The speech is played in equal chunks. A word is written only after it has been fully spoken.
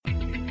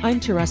I'm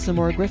Teresa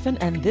Moore Griffin,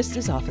 and this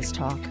is Office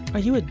Talk. Are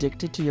you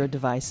addicted to your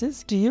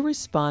devices? Do you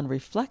respond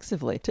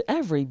reflexively to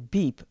every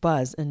beep,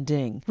 buzz, and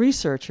ding?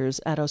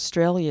 Researchers at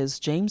Australia's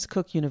James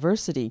Cook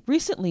University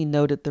recently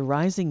noted the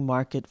rising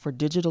market for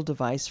digital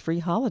device-free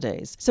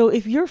holidays. So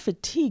if you're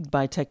fatigued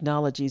by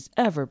technology's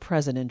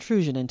ever-present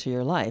intrusion into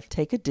your life,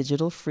 take a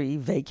digital-free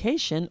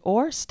vacation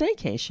or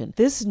staycation.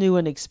 This new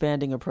and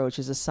expanding approach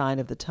is a sign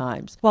of the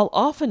times. While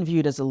often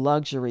viewed as a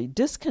luxury,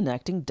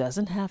 disconnecting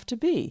doesn't have to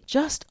be.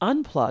 Just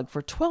unplug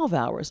for 12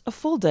 hours, a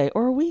full day,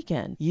 or a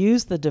weekend.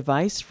 Use the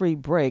device-free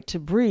break to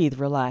breathe,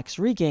 relax,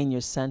 regain your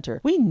center.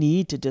 We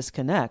need to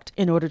disconnect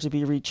in order to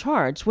be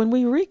recharged when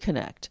we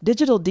reconnect.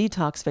 Digital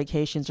detox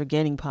vacations are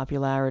gaining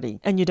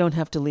popularity, and you don't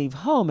have to leave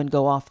home and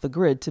go off the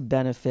grid to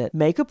benefit.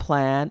 Make a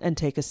plan and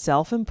take a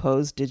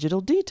self-imposed digital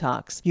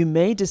detox. You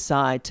may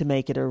decide to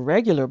make it a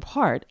regular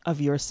part of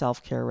your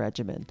self-care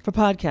regimen. For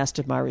podcast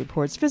of my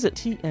reports, visit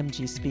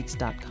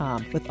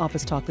tmgspeaks.com. With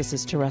Office Talk, this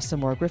is Teresa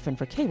Moore Griffin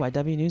for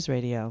KYW News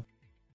Radio.